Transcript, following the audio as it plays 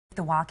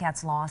The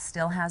Wildcats' loss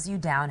still has you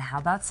down. How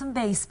about some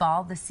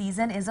baseball? The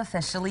season is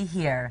officially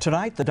here.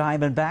 Tonight, the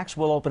Diamondbacks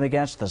will open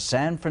against the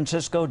San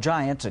Francisco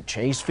Giants at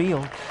Chase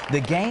Field. The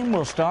game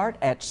will start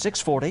at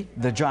 6:40.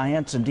 The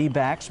Giants and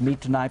D-backs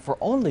meet tonight for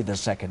only the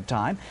second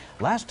time.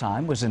 Last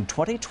time was in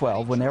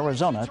 2012 when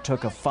Arizona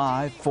took a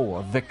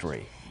 5-4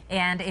 victory.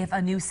 And if a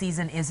new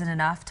season isn't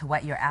enough to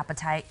whet your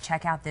appetite,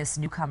 check out this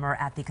newcomer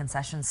at the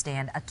concession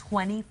stand, a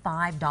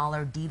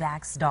 $25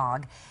 D-backs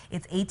dog.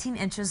 It's 18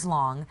 inches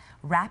long,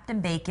 wrapped in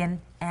bacon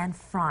and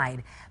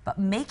fried. But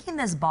making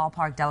this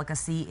ballpark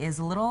delicacy is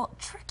a little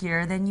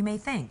trickier than you may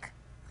think.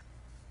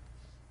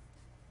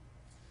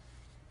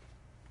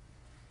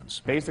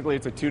 Basically,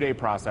 it's a 2-day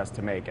process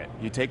to make it.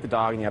 You take the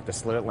dog and you have to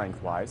slit it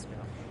lengthwise,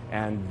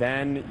 and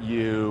then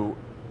you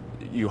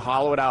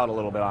hollow it out a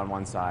little bit on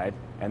one side,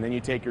 and then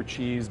you take your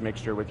cheese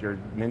mixture with your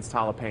minced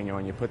jalapeno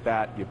and you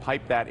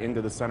pipe that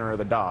into the center of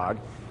the dog,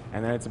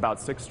 and then it's about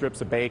 6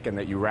 strips of bacon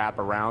that you wrap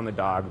around the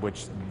dog,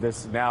 which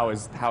this now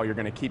is how you're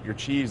going to keep your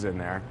cheese in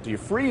there. So you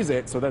freeze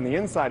it so then the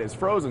inside is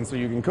frozen so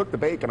you can cook the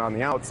bacon on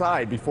the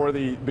outside before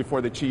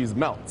the cheese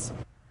melts.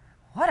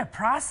 What a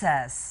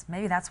process.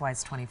 Maybe that's why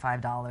it's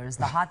 $25.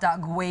 The hot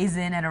dog weighs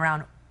in at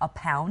around a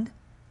pound.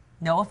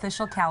 No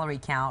official calorie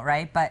count,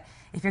 right? But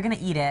if you're going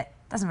to eat it,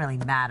 it doesn't really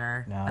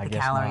matter what the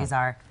calories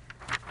are.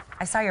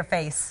 I saw your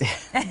face.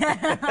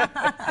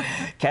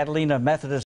 Catalina Methodist